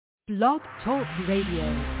Blog Talk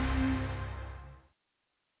Radio.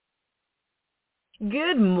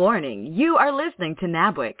 Good morning. You are listening to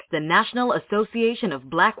NABWIC, the National Association of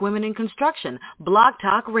Black Women in Construction Blog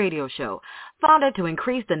Talk Radio Show, founded to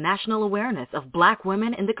increase the national awareness of Black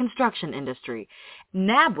women in the construction industry.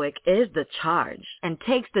 NABWIC is the charge and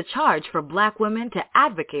takes the charge for Black women to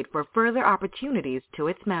advocate for further opportunities to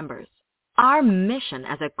its members. Our mission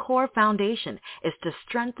as a core foundation is to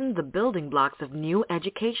strengthen the building blocks of new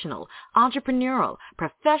educational, entrepreneurial,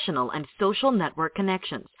 professional, and social network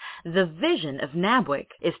connections. The vision of NABWIC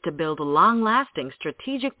is to build long-lasting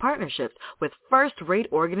strategic partnerships with first-rate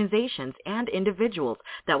organizations and individuals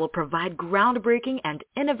that will provide groundbreaking and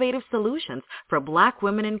innovative solutions for Black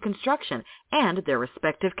women in construction and their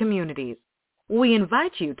respective communities. We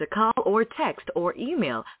invite you to call or text or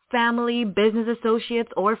email family, business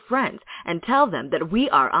associates, or friends and tell them that we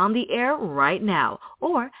are on the air right now,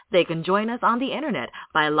 or they can join us on the internet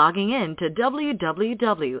by logging in to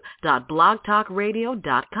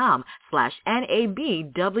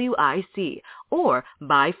www.blogtalkradio.com/NABWIC or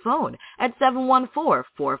by phone at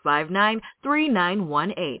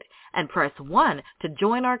 714-459-3918 and press 1 to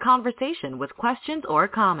join our conversation with questions or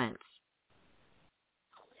comments.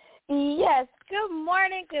 Yes, good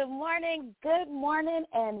morning,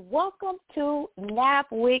 and welcome to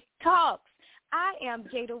NABWIC Talks. I am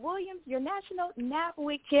Jada Williams, your National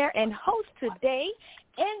NABWIC Chair and host today.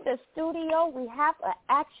 In the studio, we have an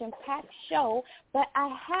action-packed show, but I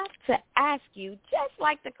have to ask you, just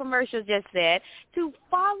like the commercial just said, to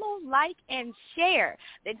follow, like, and share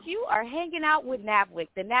that you are hanging out with NABWIC,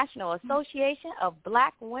 the National Association of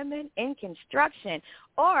Black Women in Construction,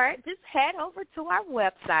 or just head over to our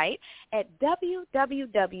website at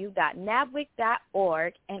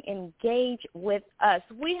www.nabwic.org and engage with us.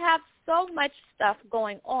 We have so much stuff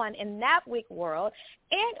going on in NABWIC world,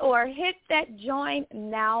 and or hit that join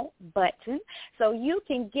now button so you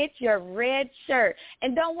can get your red shirt.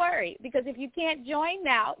 And don't worry, because if you can't join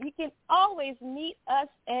now, you can always meet us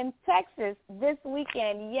in Texas this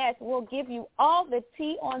weekend. Yes, we'll give you all the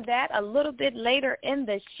tea on that a little bit later in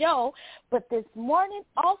the show. But this morning,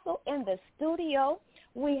 also in the studio,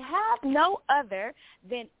 we have no other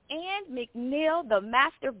than Ann McNeil, the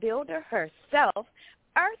master builder herself,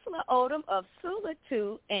 Ersula Odom of Sula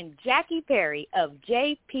 2, and Jackie Perry of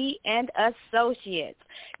JP and Associates.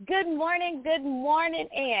 Good morning,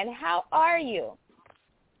 Ann. How are you?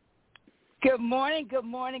 Good morning,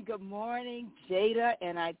 Jada.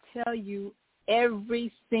 And I tell you,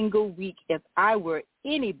 every single week, if I were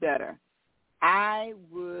any better, I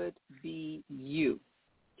would be you.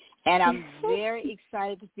 And I'm very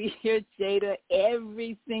excited to be here, Jada,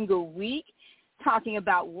 every single week, talking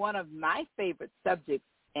about one of my favorite subjects,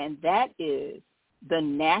 and that is the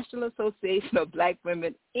National Association of Black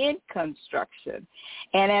Women in Construction.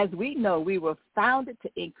 And as we know, we were founded to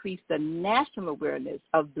increase the national awareness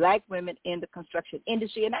of Black women in the construction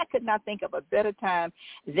industry, and I could not think of a better time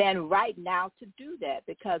than right now to do that,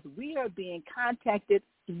 because we are being contacted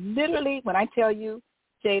literally, when I tell you,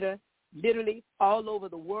 Jada, literally all over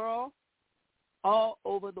the world.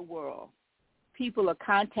 People are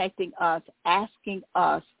contacting us, asking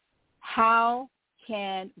us, how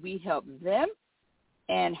can we help them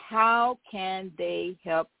and how can they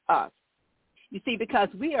help us? You see, because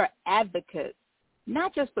we are advocates,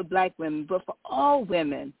 not just for Black women, but for all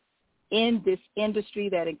women in this industry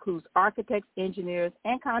that includes architects, engineers,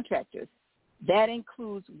 and contractors. That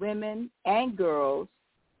includes women and girls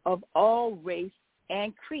of all race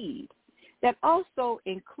and creed. That also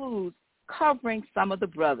includes covering some of the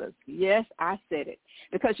brothers. Yes, I said it.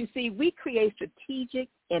 Because, you see, we create strategic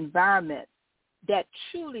environments that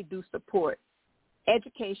truly do support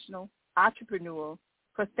educational, entrepreneurial,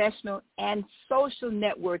 professional, and social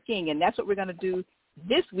networking. And that's what we're going to do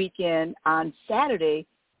this weekend on Saturday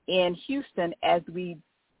in Houston as we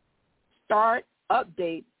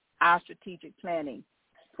update our strategic planning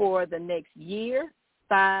for the next year,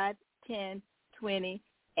 5, 10, 20,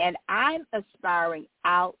 and I'm aspiring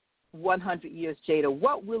out 100 years, Jada.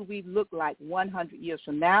 What will we look like 100 years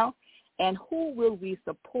from now, and who will we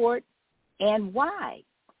support and why?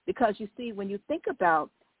 Because, you see, when you think about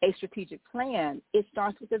a strategic plan, it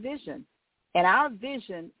starts with a vision. And our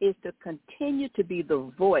vision is to continue to be the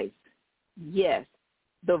voice, yes,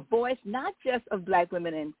 the voice not just of Black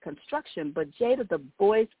women in construction, but, Jada, the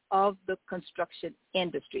voice of the construction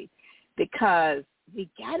industry. Because we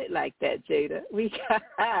got it like that, Jada. We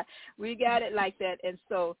got it like that. And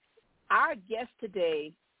so our guest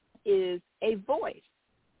today is a voice.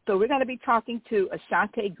 So we're going to be talking to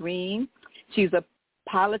Ashanti Green. She's a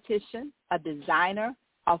politician, a designer,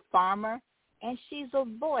 a farmer, and she's a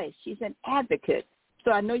voice. She's an advocate.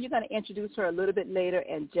 So I know you're going to introduce her a little bit later,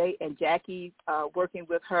 and Jackie working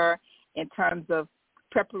with her in terms of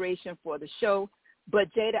preparation for the show.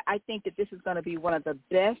 But, Jada, I think that this is going to be one of the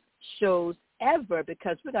best shows ever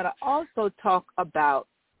because we're going to also talk about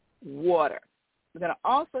water. We're going to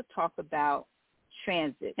also talk about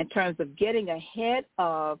transit in terms of getting ahead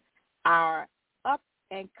of our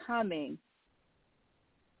up-and-coming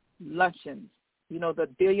luncheons. You know, the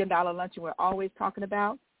billion-dollar luncheon we're always talking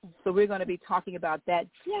about. So we're going to be talking about that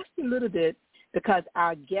just a little bit because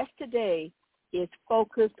our guest today is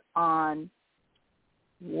focused on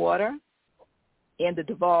water in the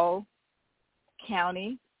Duval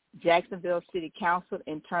County, Jacksonville City Council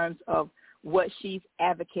in terms of what she's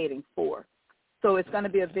advocating for. So it's going to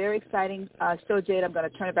be a very exciting show, Jade. I'm going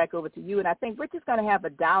to turn it back over to you. And I think we're just going to have a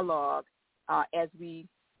dialogue as we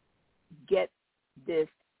get this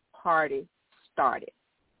party started.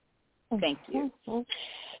 Thank you.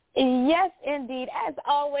 Yes, indeed. As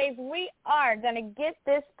always, we are going to get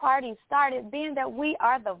this party started, being that we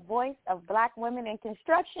are the voice of Black women in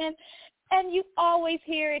construction. And you always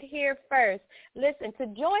hear it here first. Listen, to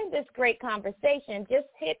join this great conversation, just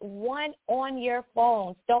hit 1 on your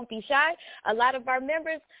phones. Don't be shy. A lot of our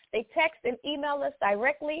members, they text and email us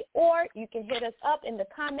directly, or you can hit us up in the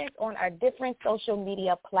comments on our different social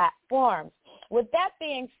media platforms. With that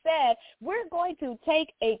being said, we're going to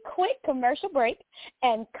take a quick commercial break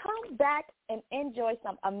and come back and enjoy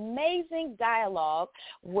some amazing dialogue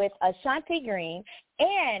with Ashanti Green.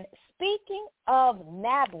 And speaking of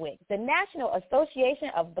NABWIC, the National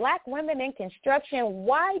Association of Black Women in Construction,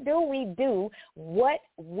 why do we do what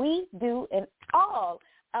we do in all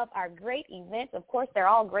of our great events? Of course, they're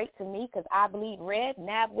all great to me because I bleed red,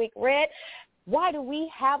 NABWIC red. Why do we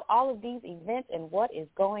have all of these events and what is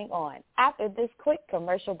going on? After this quick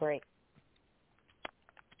commercial break.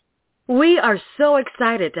 We are so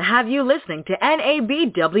excited to have you listening to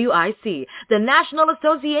NABWIC, the National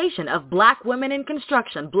Association of Black Women in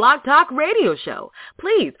Construction Blog Talk Radio Show.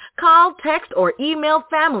 Please call, text, or email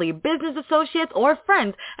family, business associates, or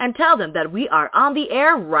friends and tell them that we are on the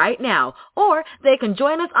air right now. Or they can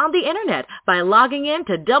join us on the internet by logging in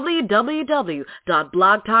to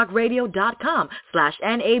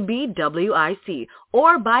www.blogtalkradio.com/NABWIC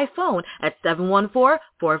or by phone at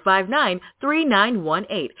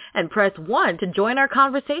 714-459-3918 and press 1 to join our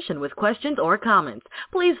conversation with questions or comments.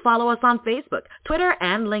 Please follow us on Facebook, Twitter,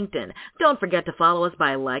 and LinkedIn. Don't forget to follow us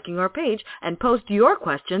by liking our page and post your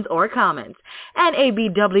questions or comments.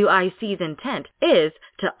 NABWIC's intent is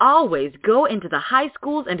to always go into the high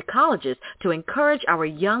schools and colleges to encourage our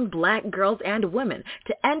young Black girls and women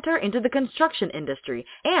to enter into the construction industry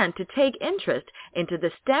and to take interest into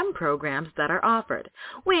the STEM programs that are offered.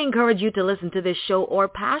 We encourage you to listen to this show or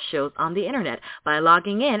past shows on the internet by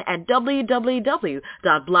logging in at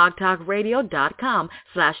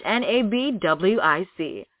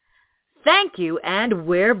www.blogtalkradio.com/NABWIC. Thank you, and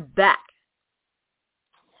we're back.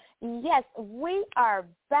 Yes, we are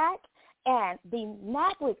back. And the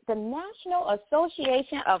NABWIC, the National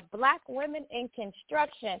Association of Black Women in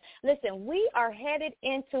Construction. Listen, we are headed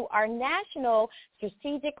into our national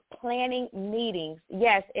strategic planning meetings,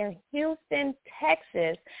 yes, in Houston,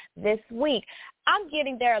 Texas this week. I'm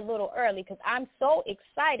getting there a little early because I'm so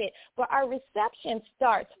excited, but our reception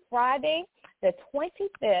starts Friday, the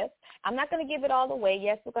 25th. I'm not going to give it all away.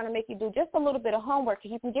 Yes, we're going to make you do just a little bit of homework so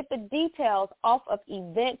you can get the details off of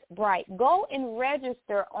Eventbrite. Go and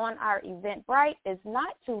register on our Eventbrite. It's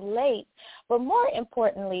not too late, but more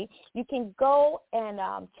importantly, you can go and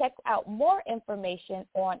check out more information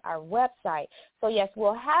on our website. So, yes,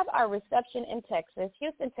 we'll have our reception in Texas,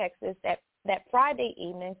 Houston, Texas, that Friday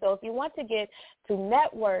evening. So if you want to get to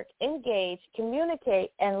network, engage,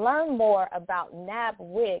 communicate, and learn more about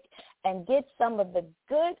NABWIC and get some of the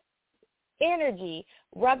good energy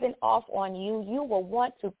rubbing off on you, you will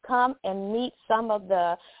want to come and meet some of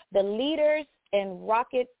the leaders and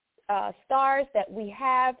rocket stars that we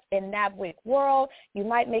have in NABWIC world. You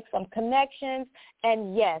might make some connections.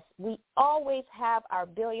 And yes, we always have our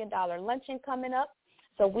 $1 billion luncheon coming up.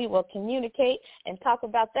 So we will communicate and talk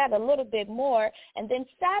about that a little bit more. And then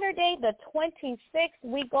Saturday, the 26th,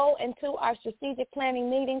 we go into our strategic planning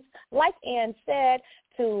meetings, like Ann said,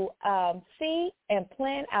 to see and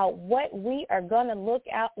plan out what we are going to look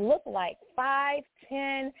like 5,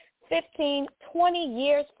 10, 15, 20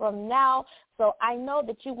 years from now. So I know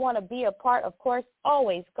that you want to be a part. Of course,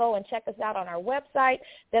 always go and check us out on our website,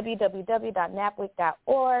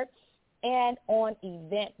 www.nabwic.org, and on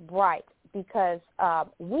Eventbrite. because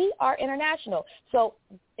we are international. So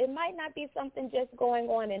it might not be something just going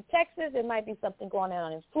on in Texas. It might be something going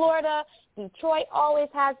on in Florida. Detroit always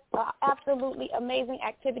has absolutely amazing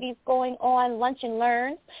activities going on, Lunch and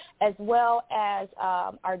Learns, as well as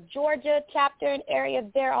our Georgia chapter and area.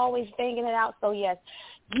 They're always banging it out. So, yes,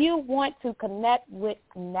 you want to connect with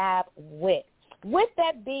NABWIC. With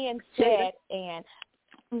that being said, Ann,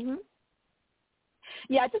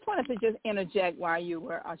 yeah, I just wanted to just interject while you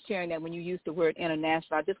were sharing that when you used the word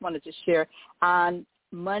international. I just wanted to share on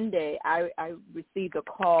Monday I received a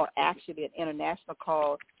call, actually an international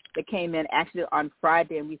call that came in actually on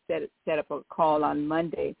Friday, and we set up a call on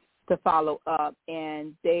Monday to follow up,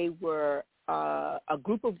 and they were a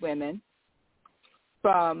group of women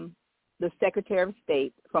from the Secretary of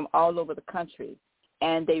State from all over the country.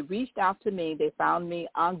 And they reached out to me. They found me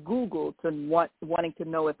on Google wanting to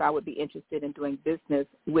know if I would be interested in doing business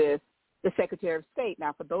with the Secretary of State.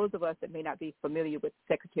 Now, for those of us that may not be familiar with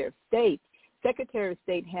the Secretary of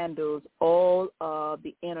State handles all of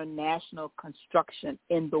the international construction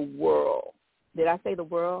in the world. Did I say the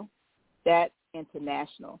world? That's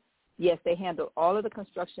international. Yes, they handle all of the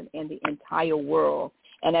construction in the entire world.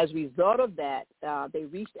 And as a result of that, they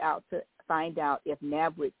reached out to find out if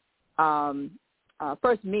NABWIC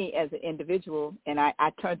first, me as an individual, and I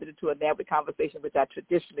turned it into a NABWIC conversation, which I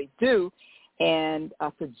traditionally do, and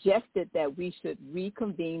suggested that we should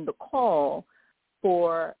reconvene the call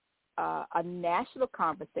for a national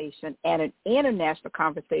conversation and an international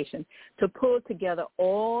conversation to pull together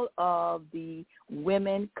all of the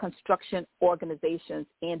women construction organizations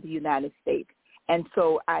in the United States. And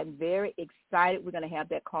so I'm very excited. We're going to have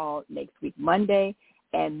that call next week, Monday.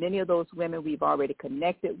 And many of those women we've already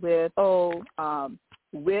connected with.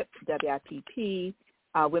 WIP, WIPP,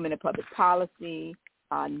 Women in Public Policy,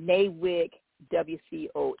 NABWIC,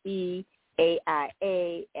 WCOE,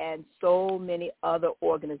 AIA, and so many other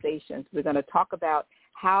organizations. We're going to talk about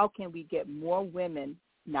how can we get more women,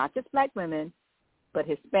 not just Black women, but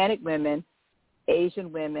Hispanic women,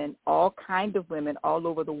 Asian women, all kinds of women all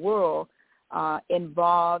over the world,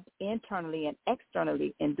 involved internally and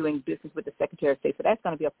externally in doing business with the Secretary of State. So that's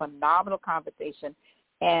going to be a phenomenal conversation.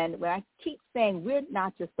 And when I keep saying we're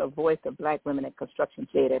not just the voice of Black women in construction,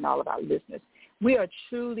 Jada, and all of our listeners, we are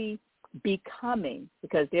truly becoming,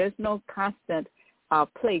 because there's no constant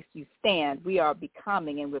place you stand. We are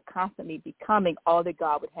becoming, and we're constantly becoming all that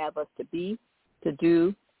God would have us to be, to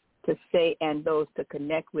do, to say, and those to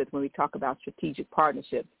connect with when we talk about strategic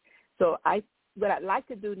partnerships. So what I'd like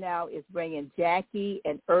to do now is bring in Jackie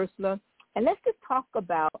and Ersula, and let's just talk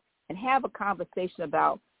about and have a conversation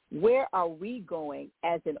about where are we going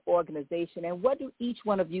as an organization, and what do each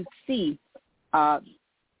one of you see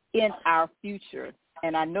in our future.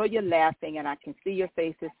 And I know you're laughing, and I can see your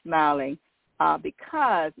faces smiling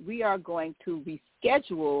because we are going to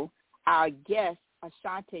reschedule our guest,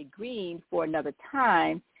 Ashante Green, for another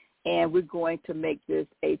time, and we're going to make this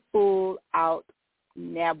a full-out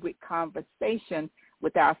NABWIC conversation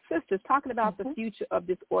with our sisters, talking about the future of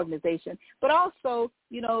this organization. But also,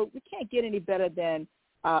 we can't get any better than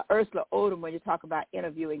Ersula Odom when you talk about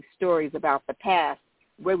interviewing stories about the past,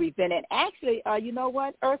 where we've been. And actually, you know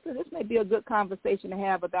what, Ersula, this may be a good conversation to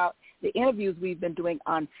have about the interviews we've been doing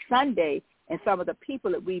on Sunday and some of the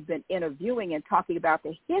people that we've been interviewing and talking about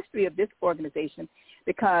the history of this organization,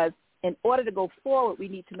 because in order to go forward, we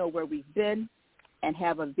need to know where we've been and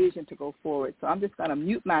have a vision to go forward. So I'm just going to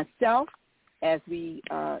mute myself as we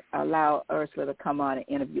allow Ersula to come on and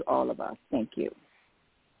interview all of us. Thank you.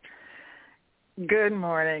 Good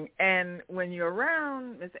morning. And when you're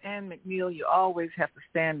around Ms. Ann McNeil, you always have to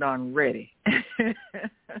stand on ready.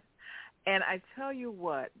 And I tell you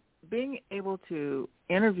what, being able to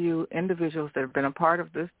interview individuals that have been a part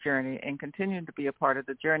of this journey and continue to be a part of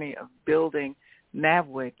the journey of building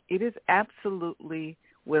NABWIC, it is absolutely,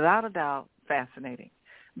 without a doubt, fascinating.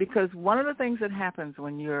 Because one of the things that happens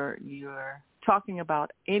when you're talking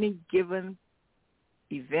about any given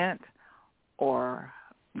event or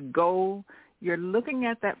goal, you're looking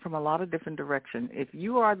at that from a lot of different directions. If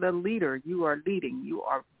you are the leader, you are leading, you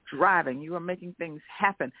are driving, you are making things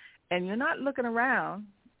happen, and you're not looking around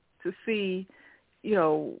to see,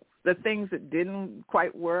 the things that didn't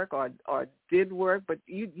quite work or did work, but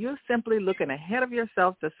you're simply looking ahead of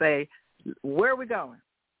yourself to say, where are we going?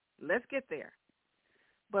 Let's get there.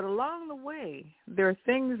 But along the way, there are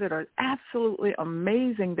things that are absolutely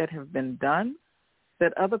amazing that have been done,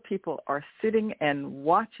 that other people are sitting and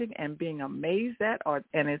watching and being amazed at,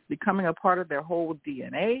 and it's becoming a part of their whole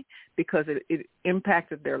DNA because it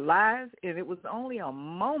impacted their lives, and it was only a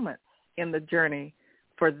moment in the journey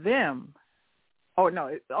for them.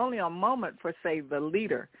 It's only a moment for, say, the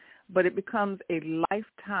leader, but it becomes a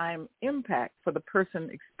lifetime impact for the person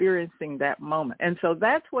experiencing that moment. And so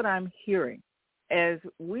that's what I'm hearing. As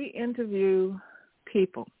we interview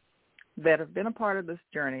people that have been a part of this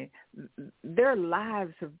journey, their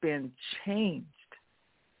lives have been changed.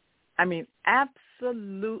 I mean,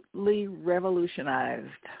 absolutely revolutionized.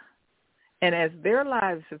 And as their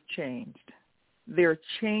lives have changed, they're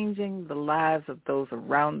changing the lives of those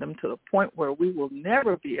around them to the point where we will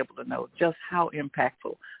never be able to know just how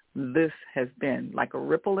impactful this has been. Like a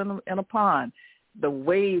ripple in a pond, the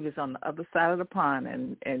wave is on the other side of the pond,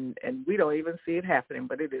 and we don't even see it happening,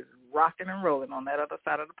 but it is rocking and rolling on that other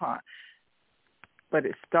side of the pond. But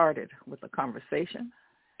it started with a conversation.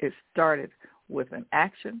 It started with an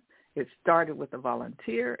action. It started with a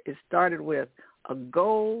volunteer. It started with a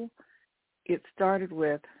goal. It started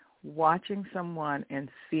with watching someone and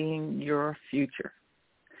seeing your future.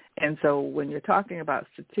 And so when you're talking about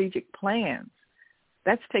strategic plans,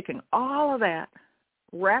 that's taking all of that,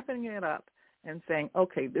 wrapping it up, and saying,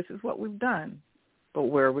 okay, this is what we've done, but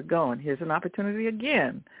where are we going? Here's an opportunity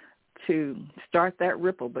again to start that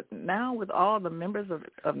ripple. But now with all the members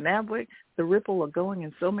of NABWIC, the ripple are going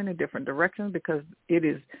in so many different directions because it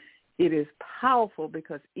is powerful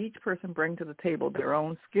because each person brings to the table their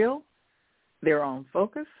own skill, their own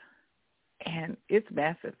focus, and it's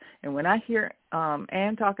massive. And when I hear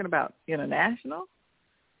Ann talking about international,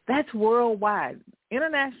 that's worldwide.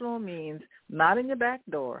 International means not in your back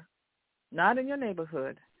door, not in your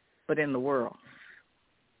neighborhood, but in the world.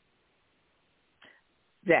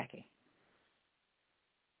 Jackie.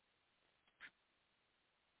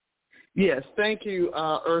 Yes, thank you,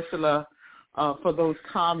 Ersula, for those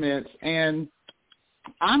comments. And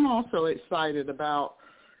I'm also excited about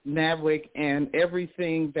NABWIC and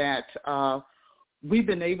everything that we've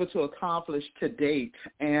been able to accomplish to date.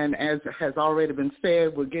 And as has already been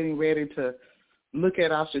said, we're getting ready to look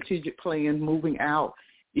at our strategic plan moving out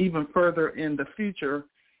even further in the future.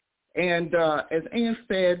 And as Ann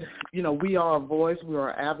said, we are a voice, we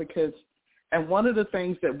are advocates. And one of the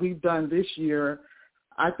things that we've done this year,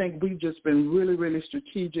 I think we've just been really, really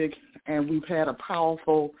strategic, and we've had a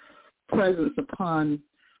powerful presence upon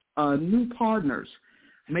new partners,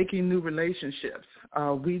 making new relationships.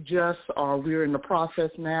 We're in the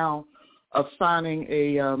process now of signing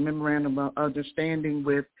a memorandum of understanding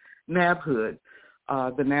with NABHOOD,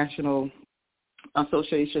 the National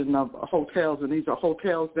Association of Hotels, and these are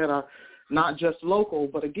hotels that are not just local,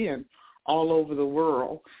 but again, all over the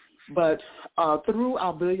world. But through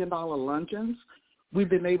our $1 billion luncheons, we've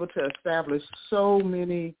been able to establish so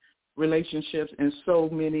many relationships in so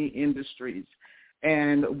many industries.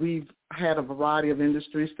 And we've had a variety of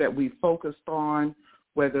industries that we focused on,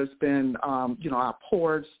 whether it's been, our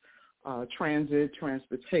ports, transit,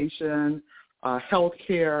 transportation,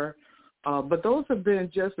 healthcare. But those have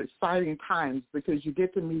been just exciting times because you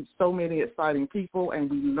get to meet so many exciting people, and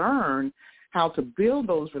we learn how to build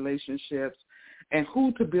those relationships and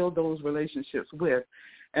who to build those relationships with.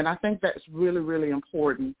 And I think that's really, really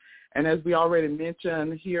important. And as we already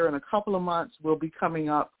mentioned, here in a couple of months, we'll be coming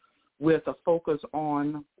up with a focus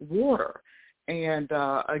on water. And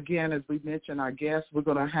again, as we mentioned, our guests, we're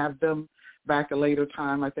going to have them back a later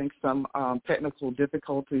time. I think some technical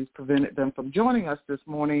difficulties prevented them from joining us this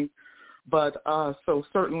morning. But so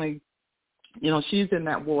certainly, she's in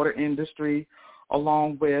that water industry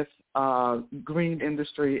along with green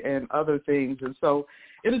industry and other things. And so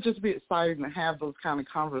it'll just be exciting to have those kind of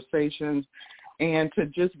conversations and to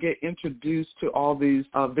just get introduced to all these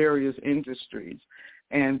various industries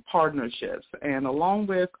and partnerships. And along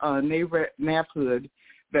with NABHOOD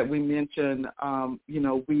that we mentioned,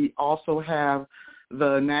 we also have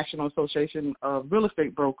the National Association of Real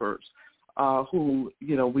Estate Brokers, who,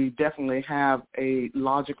 we definitely have a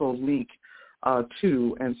logical link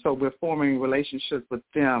to. And so we're forming relationships with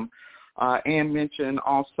them. Ann mentioned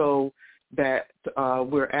also that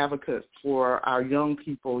we're advocates for our young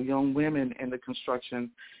people, young women in the construction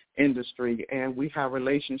industry. And we have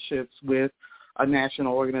relationships with a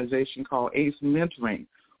national organization called ACE Mentoring,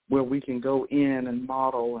 where we can go in and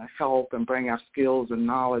model and help and bring our skills and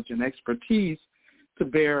knowledge and expertise to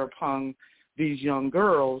bear upon these young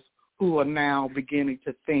girls who are now beginning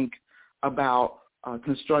to think about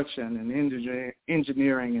construction and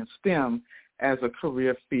engineering and STEM as a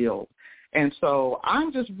career field. And so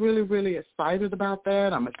I'm just really, really excited about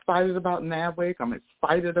that. I'm excited about NABWIC. I'm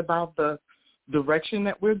excited about the direction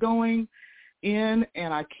that we're going in,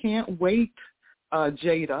 and I can't wait,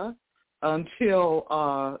 Jada,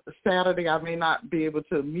 until Saturday. I may not be able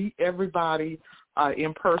to meet everybody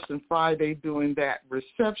in person Friday during that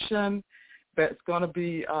reception that's going to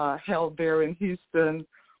be held there in Houston.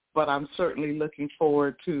 but I'm certainly looking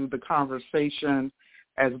forward to the conversation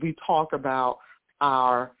as we talk about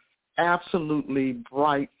our absolutely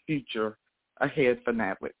bright future ahead for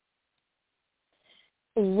NABWIC.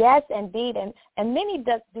 Yes, indeed. And many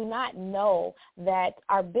do not know that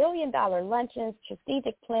our billion-dollar luncheons,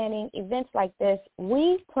 strategic planning, events like this,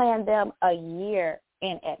 we plan them a year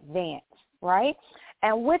in advance, right?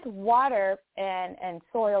 And with water and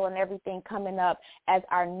soil and everything coming up as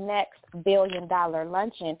our next billion-dollar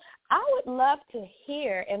luncheon, I would love to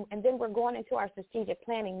hear, and then we're going into our strategic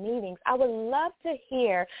planning meetings, I would love to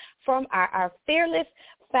hear from our fearless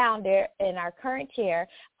founder and our current chair,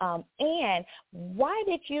 and why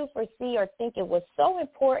did you foresee or think it was so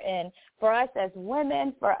important for us as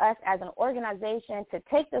women, for us as an organization to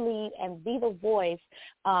take the lead and be the voice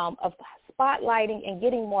of spotlighting and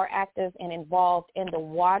getting more active and involved in the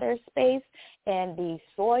water space and the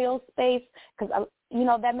soil space? Because,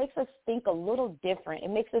 that makes us think a little different. It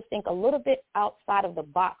makes us think a little bit outside of the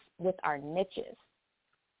box with our niches.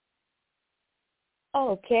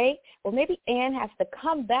 Okay. Well, maybe Ann has to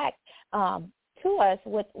come back to us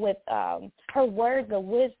with her words of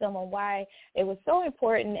wisdom on why it was so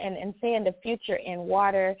important and seeing the future in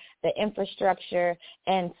water, the infrastructure,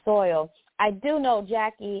 and soil. I do know,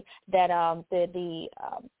 Jackie, that the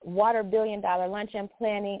Water Billion-Dollar Luncheon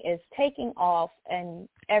planning is taking off, and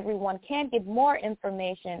everyone can get more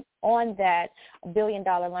information on that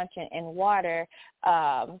billion-dollar luncheon in water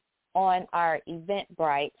on our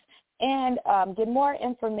Eventbrite, and get more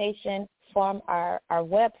information from our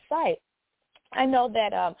website. I know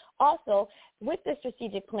that also with the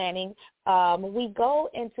strategic planning, we go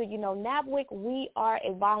into, NABWIC, we are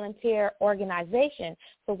a volunteer organization.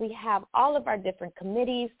 So we have all of our different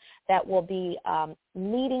committees that will be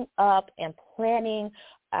meeting up and planning,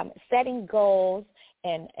 setting goals,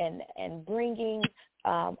 and bringing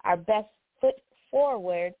our best foot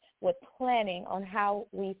forward with planning on how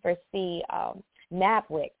we foresee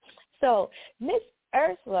NABWIC. So, Ms.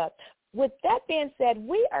 Ersula, with that being said,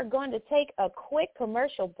 we are going to take a quick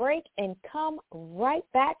commercial break and come right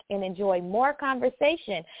back and enjoy more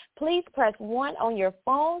conversation. Please press 1 on your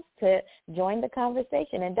phones to join the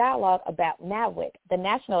conversation and dialogue about NABWIC, the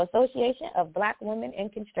National Association of Black Women in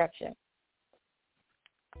Construction.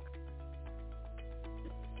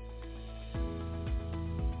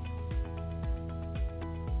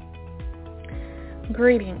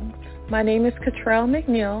 Greetings. My name is Ersula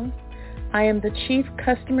McNeil. I am the Chief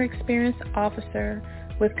Customer Experience Officer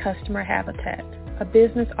with Customer Habitat, a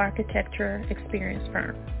business architecture experience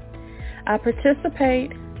firm. I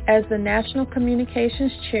participate as the National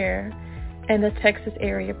Communications Chair and the Texas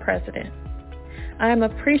Area President. I am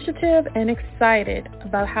appreciative and excited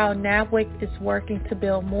about how NABWIC is working to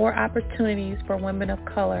build more opportunities for women of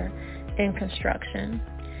color in construction.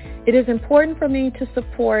 It is important for me to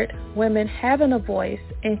support women having a voice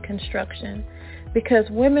in construction because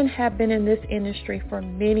women have been in this industry for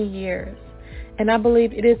many years, and I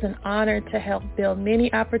believe it is an honor to help build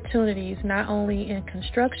many opportunities not only in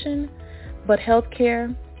construction, but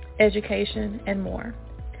healthcare, education, and more.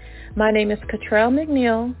 My name is Ersula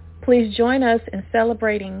McNeil. Please join us in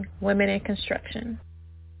celebrating women in construction.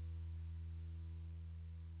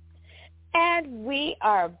 And we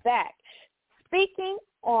are back. Speaking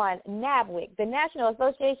on NABWIC, the National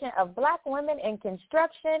Association of Black Women in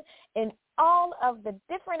Construction, in all of the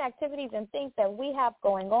different activities and things that we have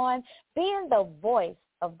going on, being the voice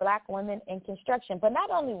of Black women in construction. But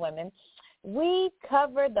not only women, we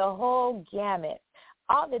cover the whole gamut,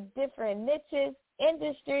 all the different niches,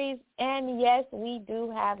 industries, and yes, we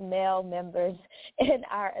do have male members in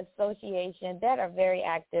our association that are very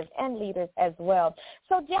active and leaders as well.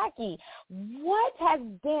 So, Jackie, what has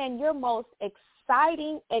been your most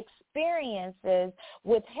exciting experiences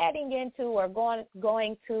with heading into or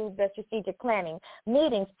going to the strategic planning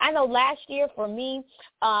meetings? I know last year for me,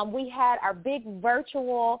 we had our big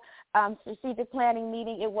virtual strategic planning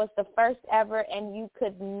meeting. It was the first ever, and you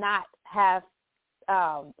could not have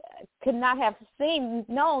known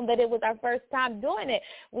that it was our first time doing it.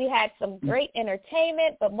 We had some great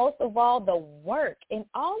entertainment, but most of all, the work and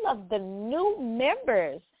all of the new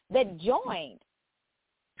members that joined.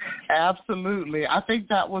 Absolutely. I think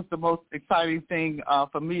that was the most exciting thing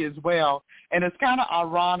for me as well. And it's kind of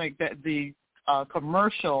ironic that the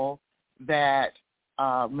commercial that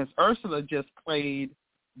Ms. Ersula just played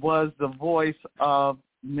was the voice of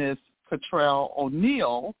Ms. Cottrell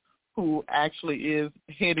O'Neill, who actually is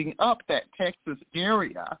heading up that Texas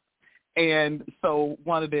area. And so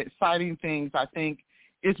one of the exciting things, I think,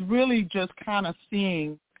 is really just kind of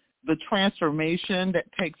seeing the transformation that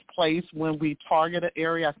takes place when we target an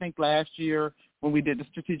area. I think last year when we did the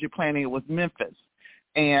strategic planning, it was Memphis.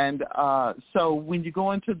 And so when you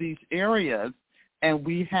go into these areas and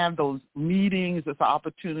we have those meetings, it's an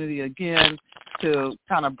opportunity, again, to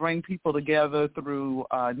kind of bring people together through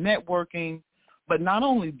networking. But not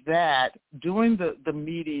only that, during the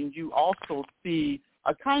meeting, you also see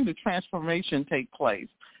a kind of transformation take place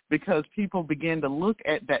because people begin to look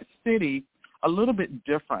at that city a little bit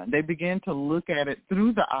different. They begin to look at it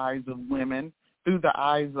through the eyes of women, through the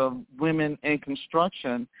eyes of women in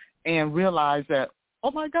construction, and realize that,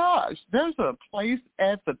 oh, my gosh, there's a place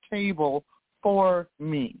at the table for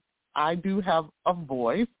me. I do have a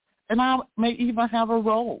voice, and I may even have a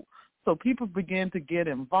role. So people begin to get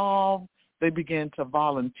involved. They begin to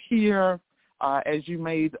volunteer. As you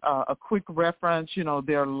made a quick reference, you know,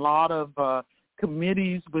 there are a lot of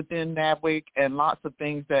committees within NABWIC and lots of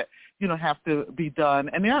things that, you know, have to be done.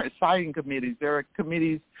 And they are exciting committees. There are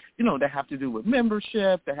committees, you know, that have to do with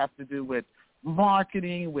membership, that have to do with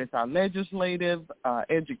marketing, with our legislative,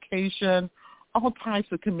 education, all types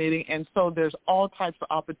of committee. And so there's all types of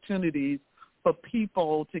opportunities for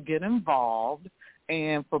people to get involved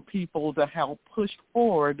and for people to help push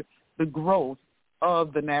forward the growth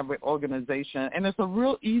of the NABWIC organization. And it's a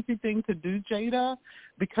real easy thing to do, Jada,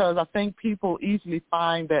 because I think people easily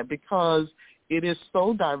find that because it is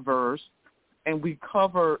so diverse and we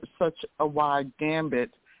cover such a wide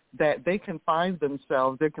gambit that they can find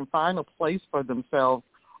themselves, they can find a place for themselves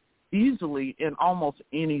easily in almost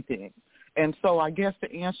anything. And so I guess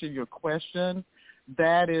to answer your question,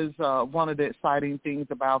 that is one of the exciting things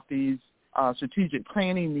about these strategic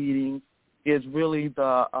planning meetings is really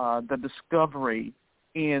the discovery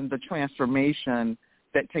and the transformation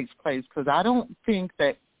that takes place. Because I don't think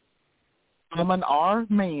that woman or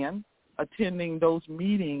man attending those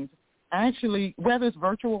meetings actually, whether it's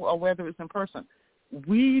virtual or whether it's in person,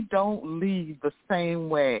 we don't leave the same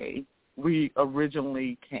way we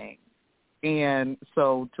originally came. And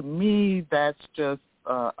so to me, that's just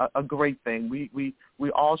a great thing.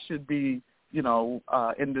 We all should be, you know,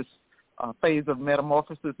 in this phase of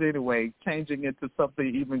metamorphosis anyway, changing into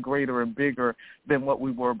something even greater and bigger than what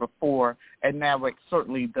we were before. And now it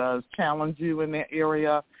certainly does challenge you in that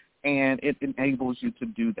area, and it enables you to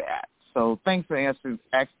do that. So thanks for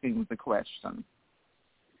asking the question.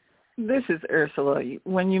 This is Ersula.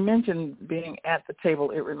 When you mentioned being at the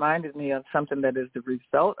table, it reminded me of something that is the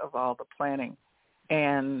result of all the planning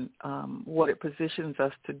and what it positions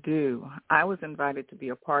us to do. I was invited to be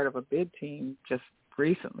a part of a bid team just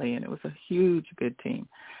recently, and it was a huge bid team.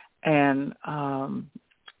 And,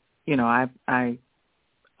 you know, I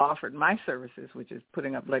offered my services, which is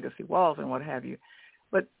putting up legacy walls and what have you.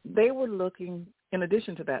 But they were looking, in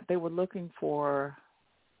addition to that, they were looking for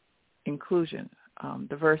inclusion,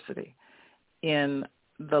 diversity in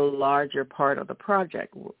the larger part of the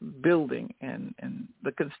project, building and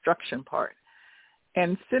the construction part.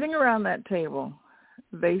 And sitting around that table,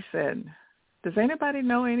 they said, does anybody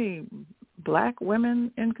know any black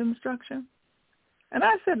women in construction? And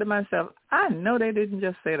I said to myself, I know they didn't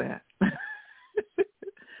just say that.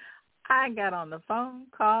 I got on the phone,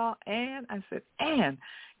 called Ann. I said, Ann,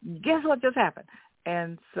 guess what just happened?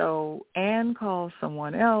 And so Ann called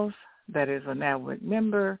someone else that is a NABWIC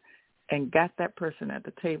member and got that person at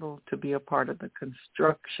the table to be a part of the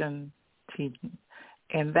construction team.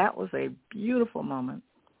 And that was a beautiful moment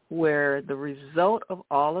where the result of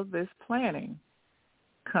all of this planning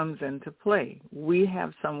comes into play. We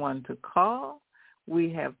have someone to call.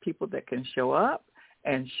 We have people that can show up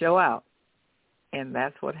and show out. And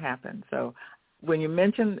that's what happened. So when you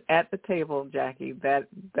mentioned at the table, Jackie, that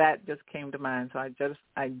just came to mind. So I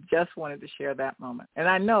just wanted to share that moment. And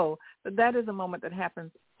I know that is a moment that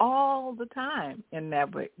happens all the time in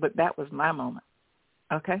NABWIC, but that was my moment.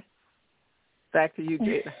 Okay? Back to you,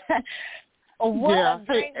 Jada. What a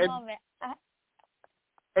great moment.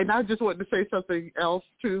 And I just wanted to say something else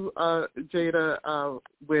too, Jada,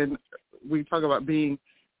 when we talk about being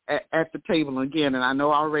at the table again, and I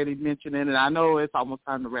know I already mentioned it, and I know it's almost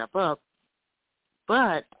time to wrap up,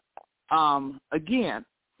 but again,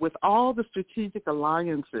 with all the strategic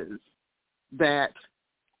alliances that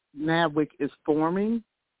NABWIC is forming,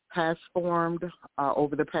 has formed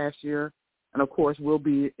over the past year, and of course will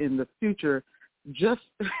be in the future, just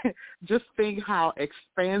think how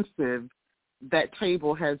expansive that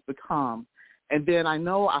table has become. And then I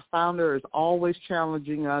know our founder is always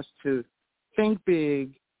challenging us to think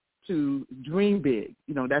big, to dream big.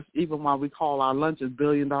 You know, that's even why we call our lunches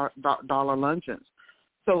billion-dollar luncheons.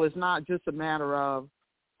 So it's not just a matter of,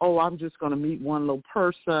 oh, I'm just going to meet one little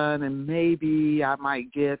person and maybe I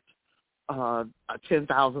might get a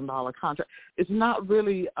 $10,000 contract. It's not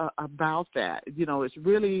really about that. You know, it's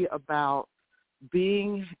really about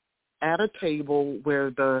being at a table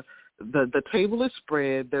where the table is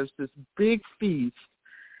spread. There's this big feast.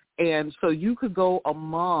 And so you could go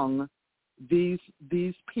among these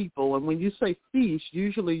people. And when you say feast,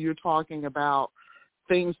 usually you're talking about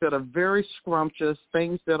things that are very scrumptious,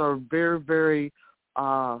 things that are very, very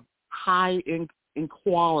high in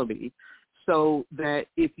quality, so that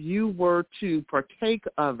if you were to partake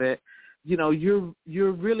of it, you're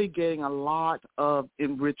really getting a lot of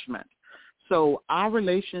enrichment. So our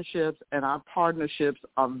relationships and our partnerships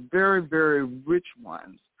are very, very rich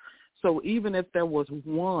ones. So even if there was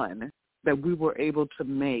one that we were able to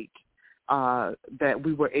make, that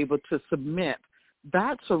we were able to submit,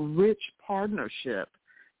 that's a rich partnership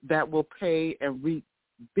that will pay and reap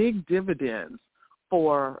big dividends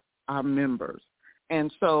for our members.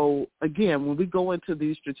 And so, again, when we go into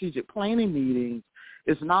these strategic planning meetings,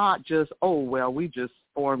 it's not just, we just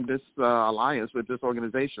formed this alliance with this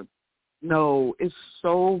organization. No, it's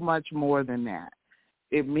so much more than that.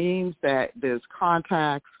 It means that there's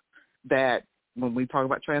contacts that, when we talk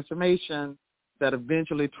about transformation, that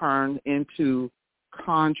eventually turn into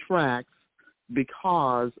contracts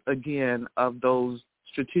because, again, of those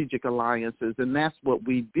strategic alliances. And that's what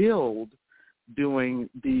we build during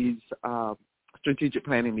these strategic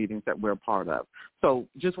planning meetings that we're a part of. So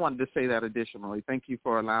just wanted to say that additionally. Thank you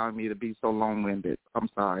for allowing me to be so long-winded. I'm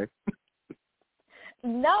sorry.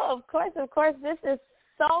 No, of course. This is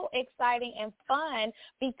so exciting and fun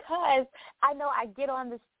because I know I get on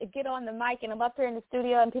the mic and I'm up here in the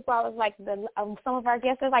studio and people are always like, some of our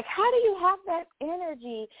guests are like, how do you have that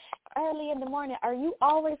energy early in the morning? Are you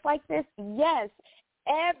always like this? Yes,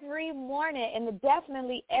 every morning, and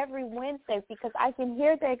definitely every Wednesday, because I can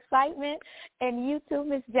hear the excitement, and you too,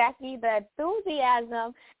 Miss Jackie, the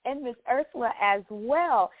enthusiasm, and Miss Ersula as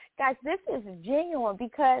well. Guys, this is genuine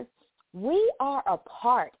because we are a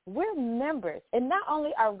part. We're members. And not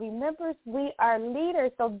only are we members, we are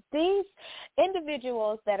leaders. So these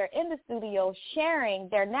individuals that are in the studio sharing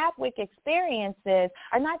their NABWIC experiences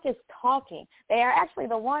are not just talking. They are actually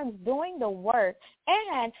the ones doing the work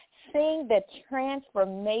and seeing the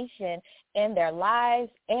transformation in their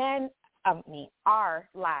lives and our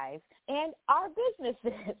lives and our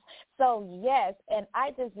businesses. So, yes, and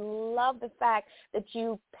I just love the fact that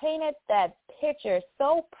you painted that picture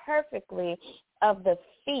so perfectly of the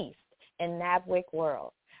feast in NABWIC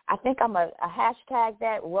world. I think I'm a hashtag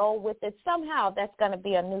that, roll with it. Somehow that's going to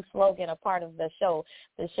be a new slogan, a part of the show,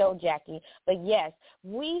 Jackie. But, yes,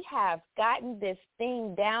 we have gotten this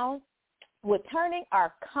thing down with turning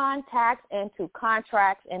our contacts into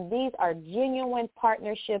contracts, and these are genuine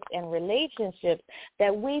partnerships and relationships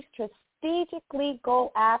that we strategically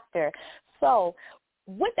go after. So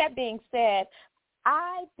with that being said,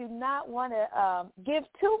 I do not want to give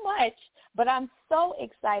too much, but I'm so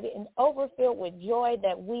excited and overfilled with joy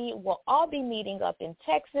that we will all be meeting up in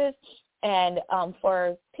Texas. And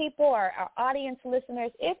for people, our audience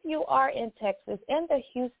listeners, if you are in Texas, in the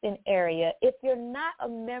Houston area, if you're not a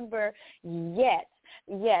member yet,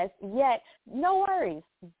 no worries.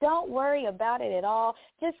 Don't worry about it at all.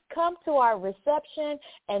 Just come to our reception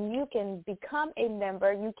and you can become a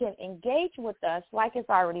member. You can engage with us. Like it's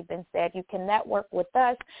already been said, you can network with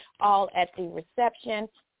us all at the reception.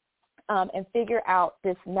 And figure out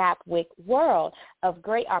this NABWIC world of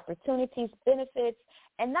great opportunities, benefits,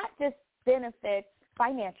 and not just benefits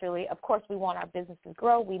financially. Of course, we want our business to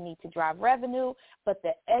grow. We need to drive revenue, but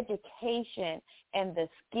the education and the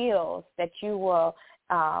skills that you will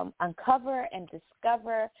uncover and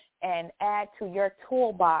discover and add to your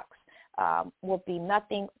toolbox will be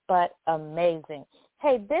nothing but amazing.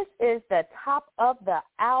 Hey, this is the top of the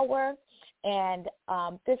hour. And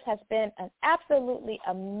this has been an absolutely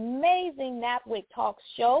amazing NABWIC Talks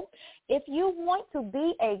show. If you want to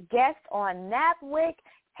be a guest on NABWIC,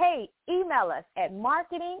 hey, email us at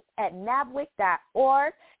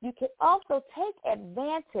marketing@nabwic.org. You can also take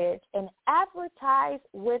advantage and advertise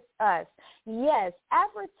with us. Yes,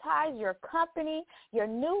 advertise your company, your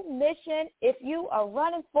new mission. If you are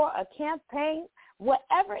running for a campaign,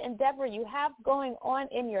 whatever endeavor you have going on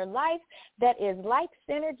in your life that is like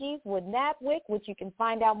synergies with NABWIC, which you can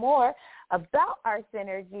find out more about our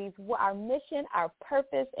synergies, our mission, our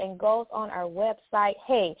purpose, and goals on our website.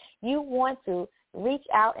 Hey, you want to reach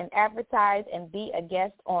out and advertise and be a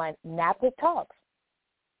guest on NABWIC Talks.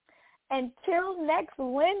 Until next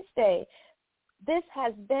Wednesday, this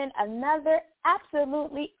has been another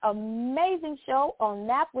absolutely amazing show on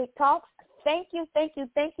NABWIC Talks. Thank you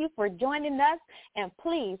for joining us, and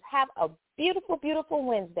please have a beautiful, beautiful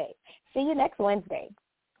Wednesday. See you next Wednesday.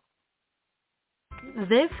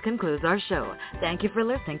 This concludes our show. Thank you for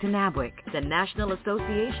listening to NABWIC, the National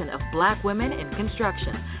Association of Black Women in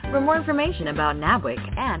Construction. For more information about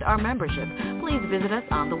NABWIC and our membership, please visit us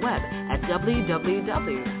on the web at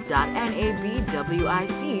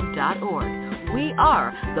www.nabwic.org. We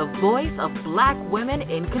are the voice of Black women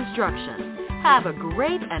in construction. Have a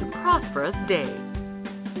great and prosperous day.